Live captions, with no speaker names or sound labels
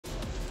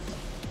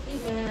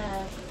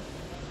Yeah.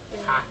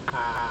 Ha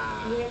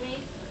ha. You hear me?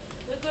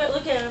 Look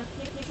at him.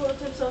 He pulled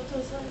himself to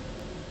the side.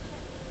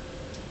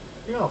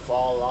 You're gonna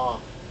fall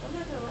off. I'm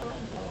not gonna let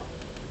him fall off.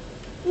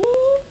 Woo!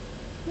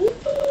 Woo!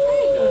 I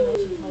ain't gonna let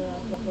you fall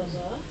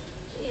off.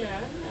 Yeah,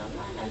 no, I'm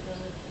not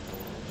gonna let you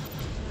fall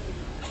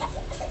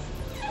off.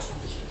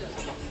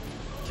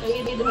 Are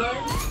you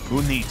done? Who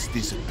needs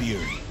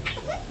disappearing?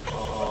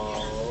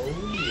 Oh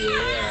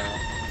yeah.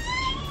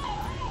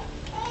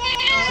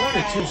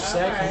 22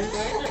 seconds.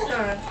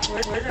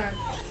 We're done.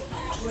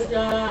 We're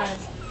done.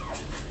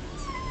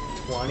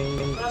 20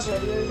 Okay,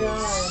 you're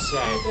done.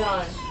 seconds. You're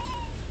done.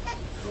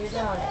 You're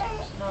done.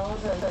 No,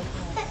 that's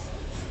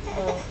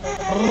no.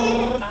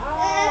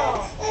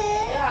 Ow!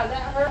 Yeah,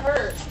 that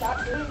hurt. Stop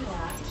doing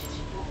that.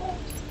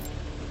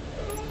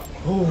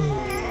 Ooh.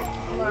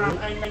 Mom,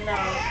 I know. Mom,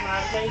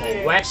 right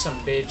here. Whack some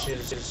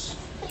bitches.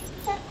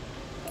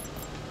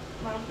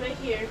 Mom, right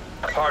here.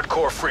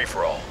 Hardcore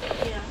free-for-all.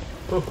 Yeah.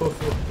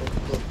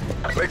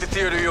 Make the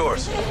theater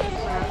yours. Mom,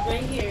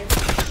 right here.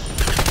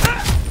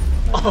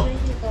 Oh,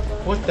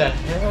 what the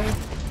hell?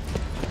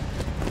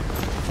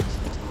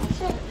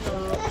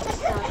 No,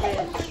 stop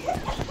it.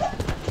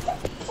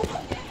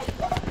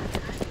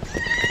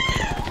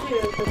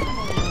 Dude, come on.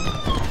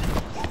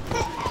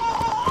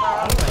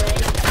 Mom, right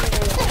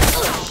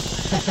here.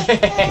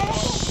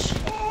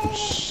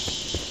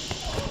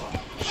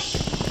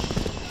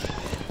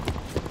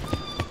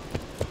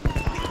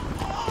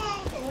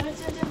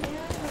 What's in the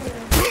mirror?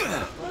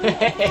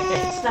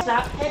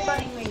 Stop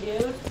headbutting me,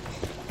 dude.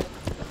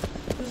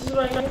 This is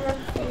why you're at.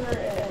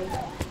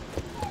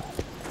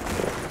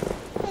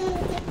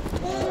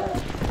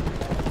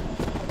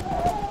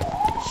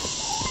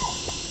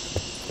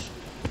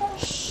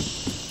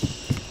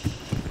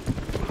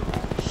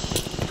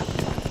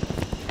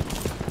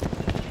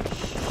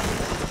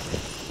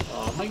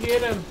 Oh, I'm gonna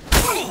get him.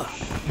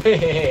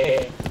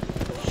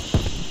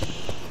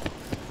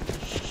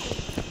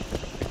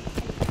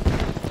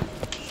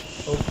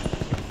 Oop.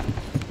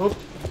 Oop.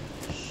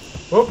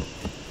 Oop.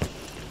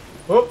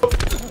 Oop.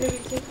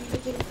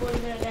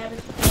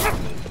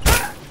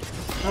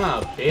 Oh,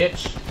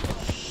 bitch.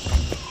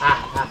 Ha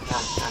ha ha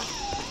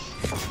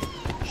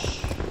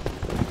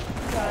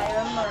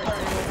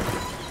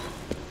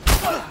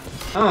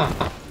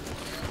ha.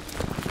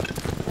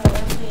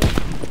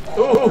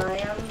 Ooh.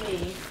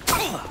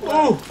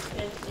 Ooh.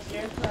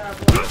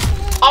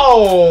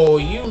 Oh,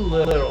 you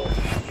little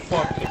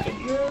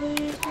fucking.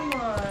 Really? Come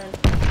on.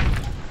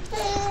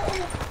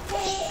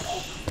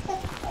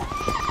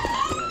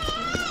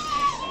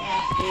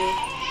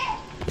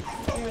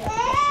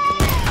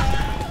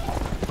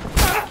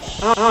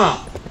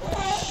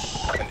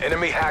 An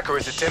enemy hacker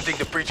is attempting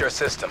to breach our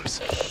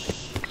systems.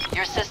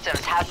 Your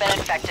systems have been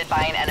infected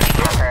by an enemy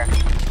hacker.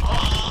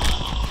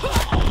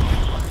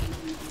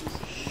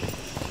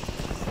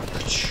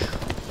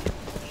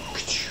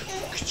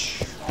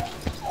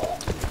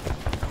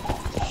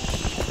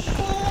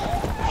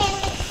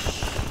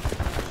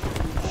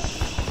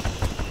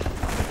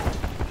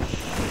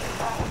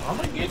 I'm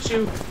gonna get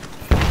you.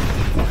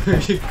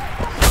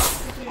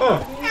 Huh.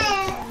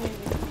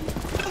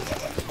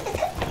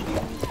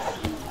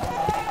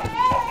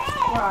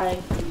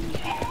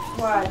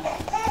 Why?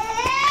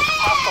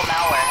 Hostile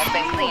malware has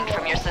been cleaned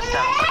from your systems.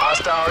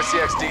 Hostile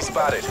RCXD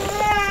spotted.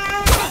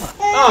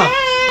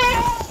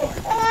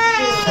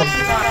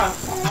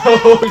 Oh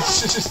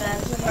shit.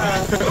 That's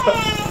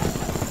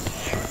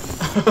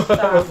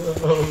enough.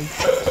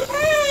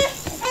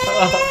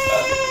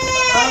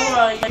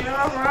 Oh, you're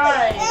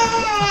alright.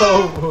 Oh.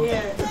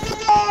 Here.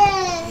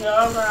 You're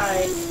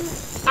alright.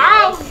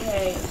 Ow.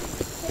 Okay.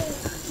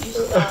 You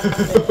stop it.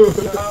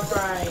 You're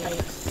alright.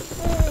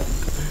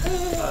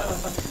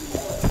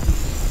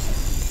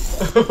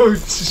 Oh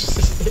shit.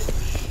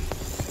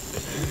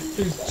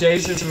 He's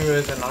chasing me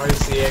with an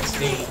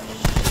RCXD.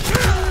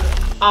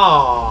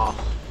 Aww.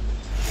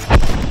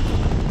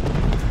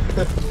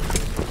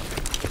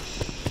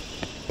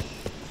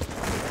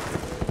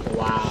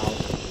 Wow.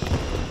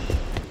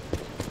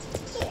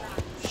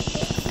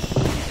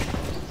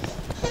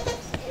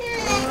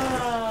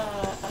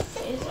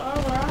 It's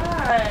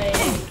alright.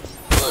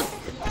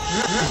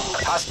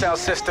 Hostile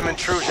system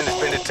intrusion has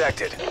been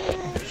detected.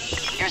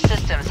 Your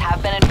systems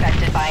have been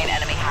infected by an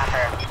enemy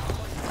hacker.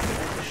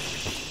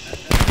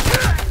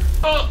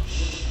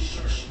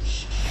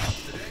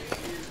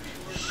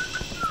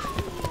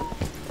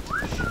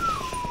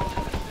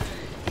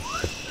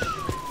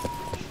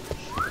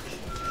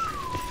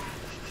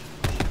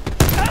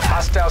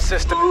 Hostile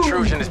system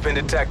intrusion has been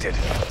detected.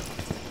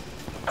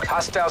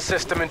 Hostile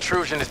system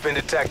intrusion has been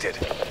detected.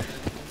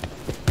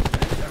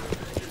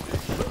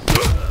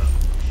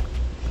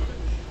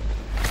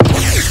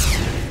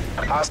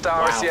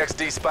 Hostile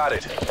RCXD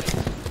spotted.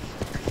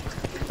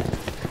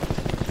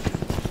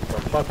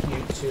 Well, fuck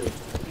you too.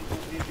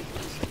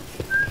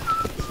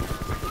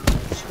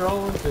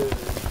 Scrolling through.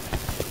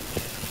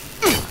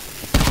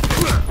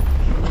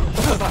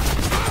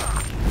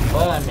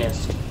 Well, I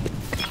missed.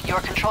 Your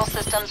control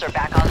systems are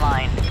back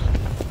online.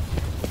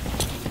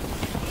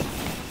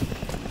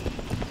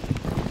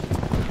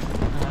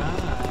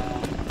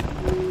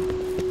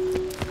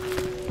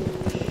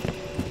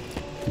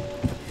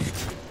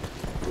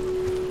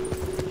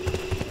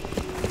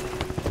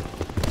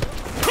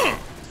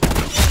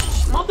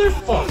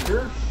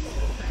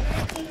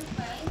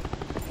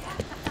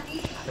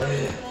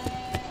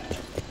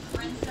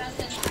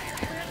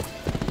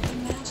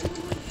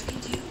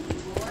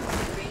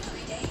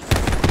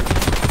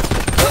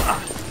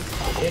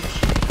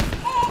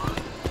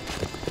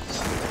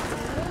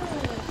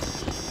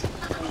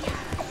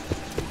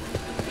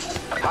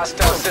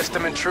 Hostile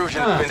system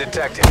intrusion has been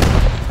detected.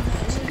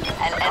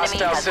 An enemy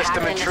Hostile has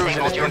system hacked and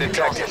intrusion disabled has your been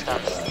control detected.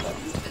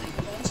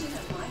 systems.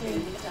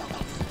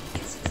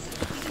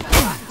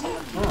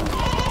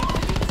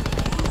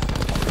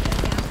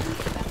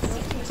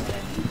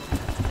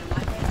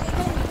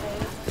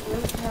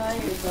 We're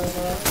tired,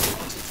 Bubba.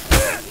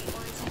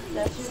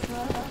 That's your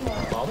problem.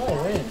 I'm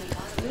gonna win.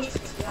 We're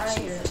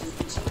tired.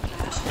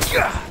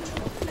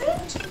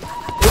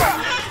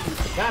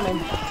 Got him.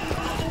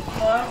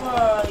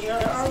 Bubba,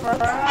 you're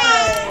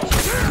alright.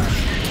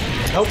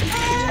 Nope.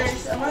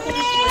 Serious, I'm not gonna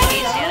He's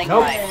swing standing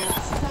Nope. by.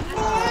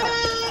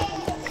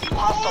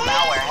 Hostile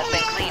malware has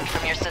been cleaned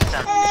from your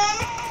system.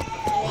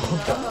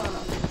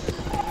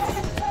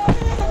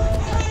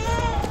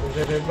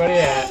 Where's everybody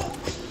at?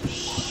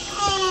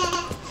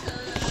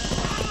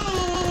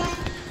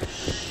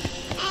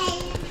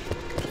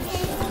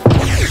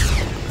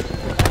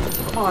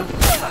 Come on.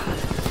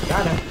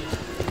 Got him.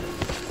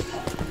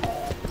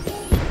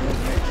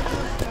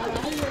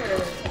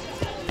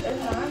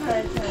 It's not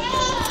night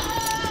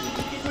time.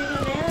 You can take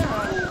a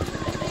nap.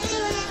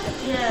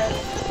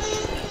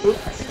 Yes.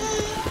 Oops.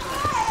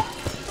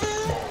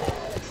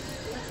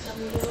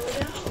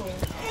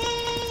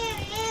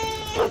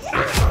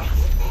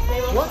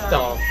 What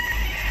the?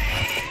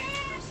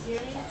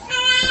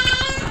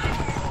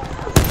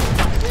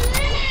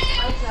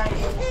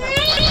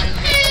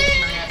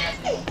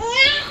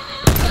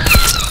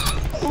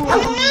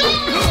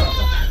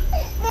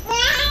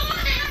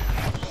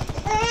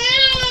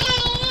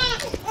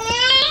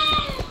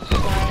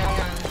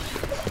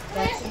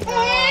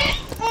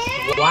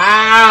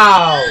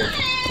 Wow!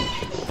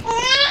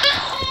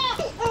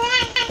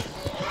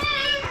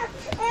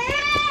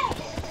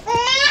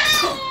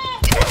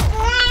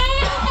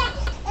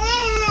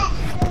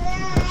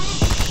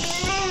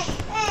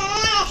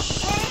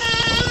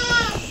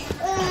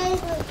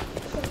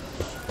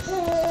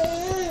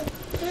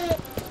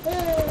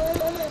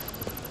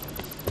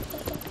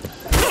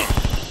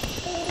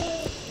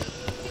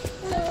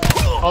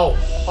 Oh,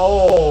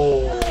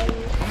 oh,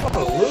 I'm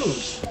gonna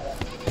lose.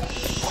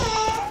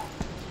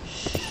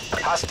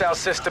 Hostile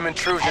system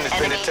intrusion An has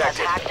been enemy has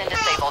detected. hacked and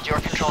disabled your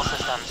control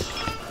systems.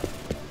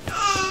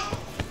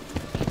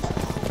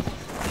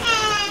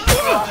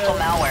 Hostile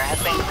malware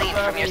has been cleaned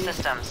from your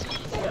systems.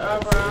 You're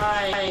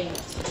alright.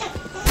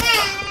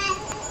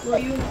 Well,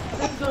 you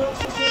just go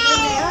take a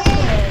nap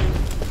then.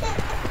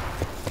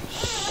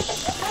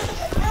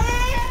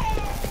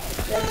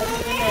 Let's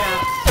take a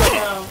nap.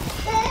 No.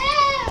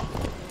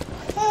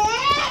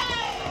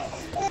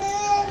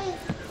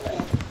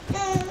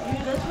 You,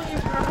 that's what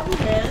your problem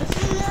is.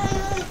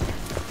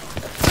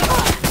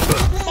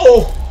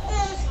 Oh!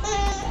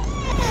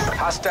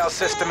 Hostile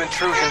system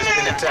intrusion has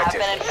been Systems have detected.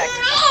 been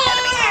infected by an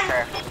enemy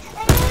hacker.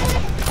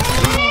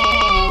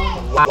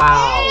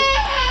 Wow!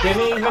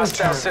 Didn't even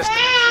Hostile turn. system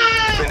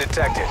intrusion has been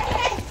detected.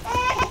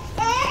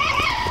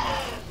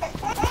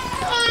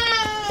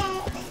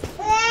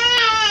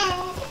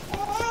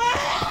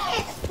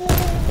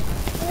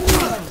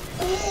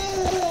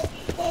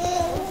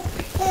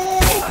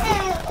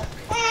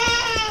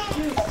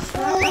 Dude,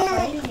 stop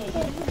fighting it.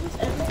 You do this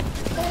every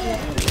day.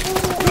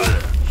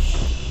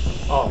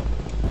 Oh.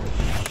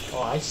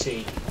 Oh, I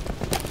see.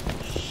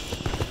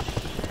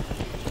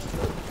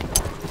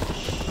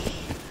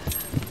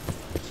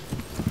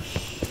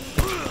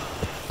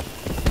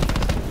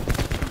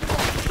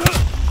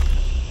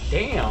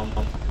 Damn.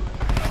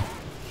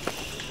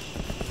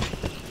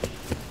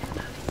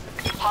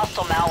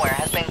 Hostile malware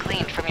has been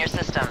cleaned from your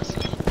systems.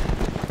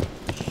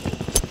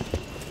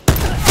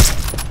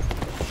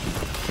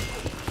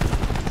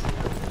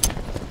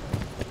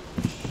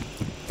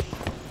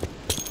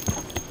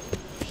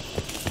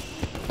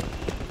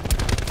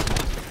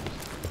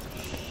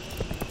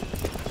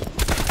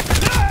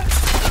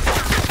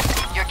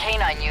 Your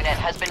canine unit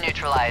has been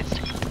neutralized.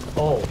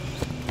 Oh.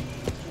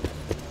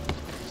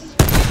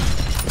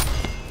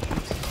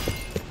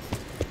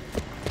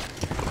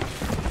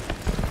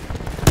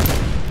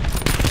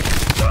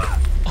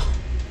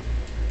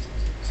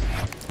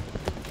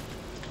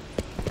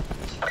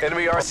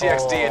 Enemy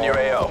RCXD in your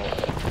AO.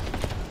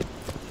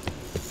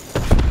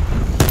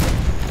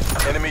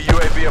 Enemy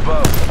UAV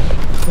above.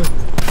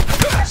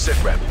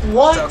 Sit rep.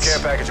 What? Cell care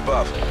package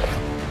above.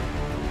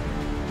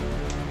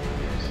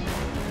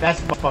 That's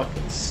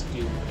fucking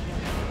stupid.